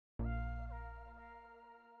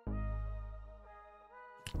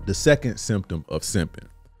The second symptom of simping.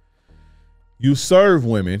 You serve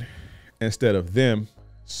women instead of them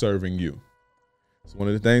serving you. It's one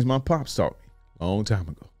of the things my pops taught me a long time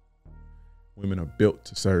ago. Women are built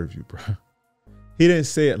to serve you, bro. He didn't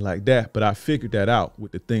say it like that, but I figured that out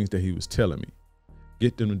with the things that he was telling me.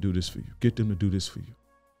 Get them to do this for you. Get them to do this for you.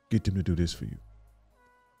 Get them to do this for you.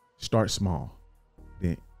 Start small,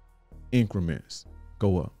 then increments.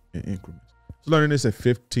 Go up in increments. I was learning this at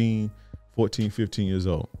 14, 15 years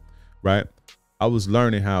old, right? I was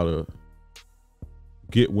learning how to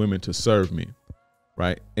get women to serve me,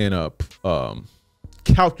 right, in a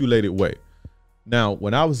calculated way. Now,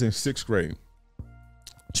 when I was in 6th grade,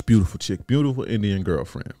 this beautiful chick, beautiful Indian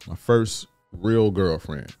girlfriend, my first real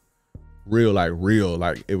girlfriend, real,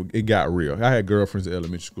 like it got real. I had girlfriends in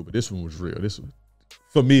elementary school, but this one was real. This was,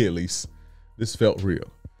 for me at least, this felt real.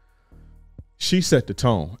 She set the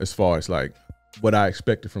tone as far as like what I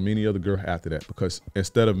expected from any other girl after that, because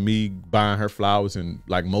instead of me buying her flowers and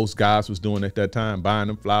like most guys was doing at that time, buying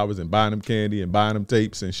them flowers and buying them candy and buying them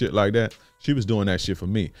tapes and shit like that, she was doing that shit for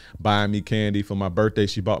me. Buying me candy for my birthday.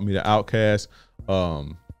 She bought me the Outkast,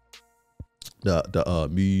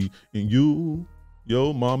 me and you,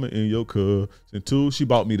 your mama and your cousin too. She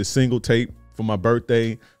bought me the single tape for my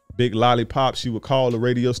birthday, Big Lollipop. She would call the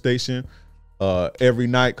radio station every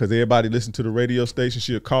night because everybody listened to the radio station.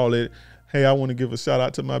 She would call it, hey, I want to give a shout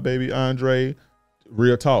out to my baby Andre.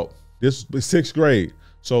 Real talk. This was 6th grade.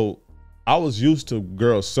 So I was used to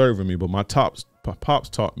girls serving me, but my pops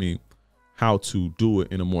taught me how to do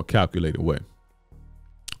it in a more calculated way.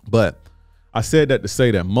 But I said that to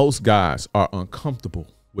say that most guys are uncomfortable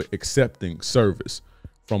with accepting service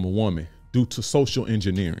from a woman due to social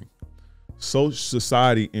engineering.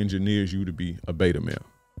 Society engineers you to be a beta male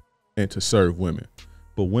and to serve women.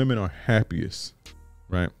 But women are happiest,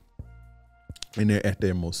 right? And they're at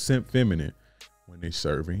their most feminine when they're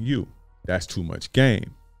serving you. That's too much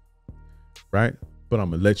game, right? But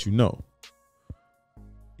I'm gonna let you know.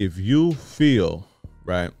 If you feel,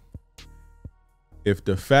 right, if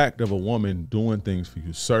the fact of a woman doing things for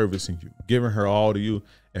you, servicing you, giving her all to you,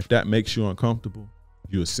 if that makes you uncomfortable,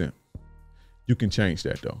 you're a simp. You can change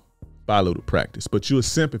that though, by a little practice. But you're a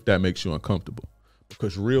simp if that makes you uncomfortable.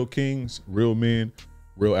 Because real kings, real men,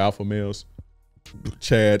 real alpha males,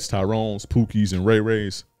 Chads, Tyrones, Pookies, and Ray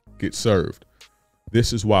Rays get served.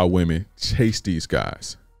 This is why women chase these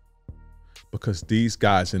guys. Because these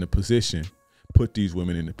guys in a position, put these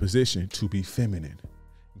women in a position to be feminine,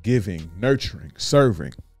 giving, nurturing,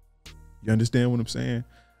 serving. You understand what I'm saying?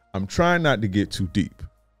 I'm trying not to get too deep.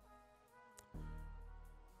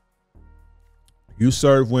 You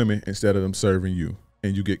serve women instead of them serving you,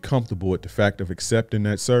 and you get comfortable with the fact of accepting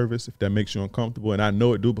that service if that makes you uncomfortable. And I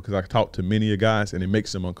know it do, because I talk to many guys and it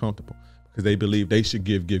makes them uncomfortable because they believe they should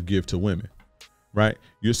give to women, right?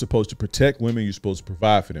 You're supposed to protect women. You're supposed to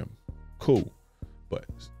provide for them. Cool. But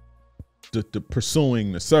the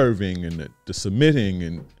pursuing, the serving, and the submitting,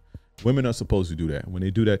 and women are supposed to do that. When they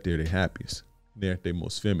do that, they're the happiest. They're at their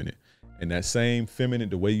most feminine. And that same feminine,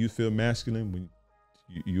 the way you feel masculine, when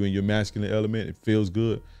you in your masculine element, it feels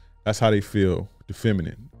good. That's how they feel, the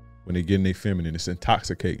feminine. When they get in their feminine, it's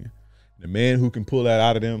intoxicating. The man who can pull that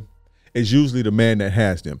out of them is usually the man that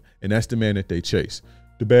has them. And that's the man that they chase.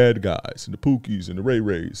 The bad guys and the Pookies and the Ray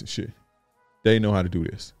Rays and shit. They know how to do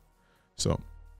this. So